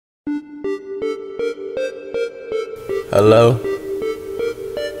Hello?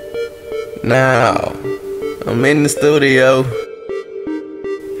 Now, I'm in the studio.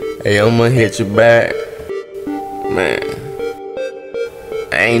 Hey, I'ma hit you back. Man,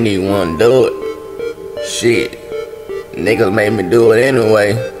 I ain't even wanna do it. Shit, niggas made me do it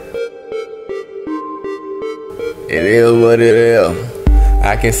anyway. It is what it is.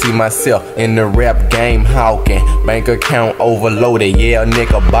 I can see myself in the rap game hawking. Bank account overloaded, yeah,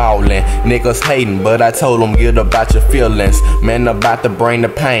 nigga ballin'. Niggas hating, but I told them get about your feelings. Man, about to bring the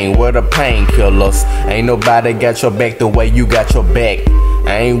pain, where the painkillers. Ain't nobody got your back the way you got your back.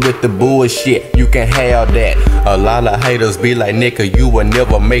 I ain't with the bullshit, you can have that. A lot of haters be like, nigga, you will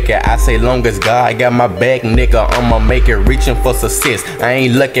never make it. I say, long as God got my back, nigga, I'ma make it. Reaching for success, I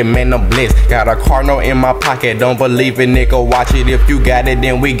ain't looking, man, I'm blessed. Got a cardinal in my pocket, don't believe it, nigga, watch it. If you got it,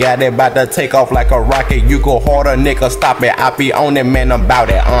 then we got it. About to take off like a rocket, you go harder, nigga, stop it. I be on it, man, I'm about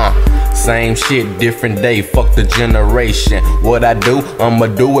it, Same shit, different day, fuck the generation. What I do, I'ma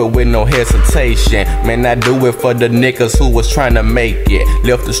do it with no hesitation. Man, I do it for the niggas who was trying to make it.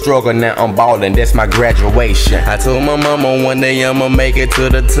 Left the struggle, now I'm ballin', that's my graduation. I told my mama one day I'ma make it to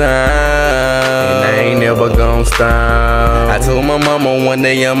the top, and I ain't never gon' stop. I told my mama one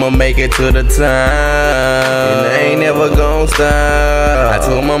day I'ma make it to the top, and I ain't never gon' stop. I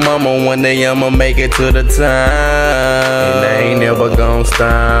told my mama one day I'ma make it to the top, and I ain't never gon'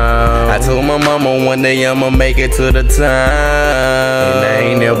 stop. I told my mama one day I'ma make it to the top, and I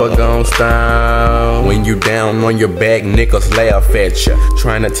ain't never gon' stop. When you down on your back, niggas laugh at ya.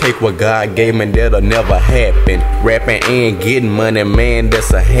 Trying to take what God gave me, that'll never happen. Rapping and getting money, man,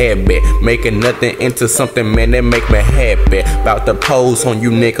 that's a habit. Making nothing into something, man, that make me happy. About to pose on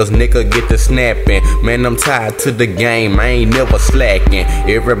you niggas, nigga, get to snapping. Man, I'm tied to the game, I ain't never slacking.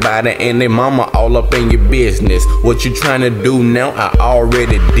 Everybody and their mama all up in your business. What you trying to do now, I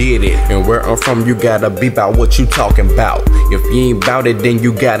already did it. And where I'm from, you gotta be about what you talking about. If you ain't about it, then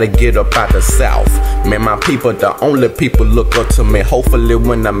you gotta get up out the south. Man, my people, the only people look up to me. Hopefully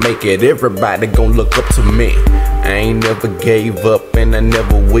when I make it, everybody gon' look up to me. I ain't never gave up and I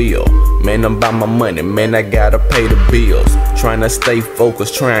never will. Man, I'm about my money, man, I gotta pay the bills. Trying to stay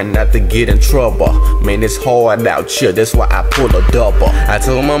focused, trying not to get in trouble. Man, it's hard out here, that's why I pull a double. I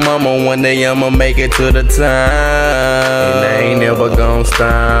told my mama one day I'ma make it to the top, and I ain't never gon'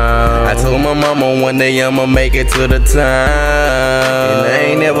 stop. I told my mama one day I'ma make it to the top, and I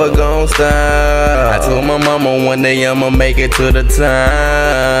ain't never gon' stop. I told my mama one day I'ma make it to the top,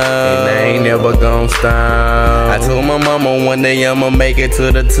 and I ain't never gon' stop. I told my mama one day I'ma make it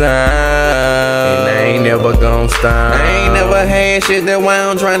to the top, and I ain't never gon' stop. I ain't never had shit, that why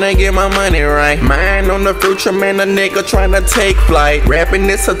I'm tryna get my money right. Mind on the future, man, a nigga tryna take flight. Rapping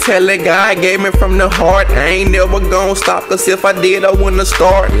this a talent God gave me from the heart. I ain't never gon' stop, cause if I did, I wouldn't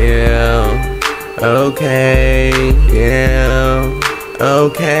start. Yeah, okay, yeah,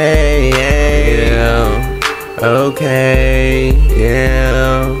 okay, yeah, okay,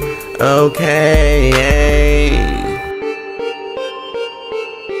 yeah, okay, yeah.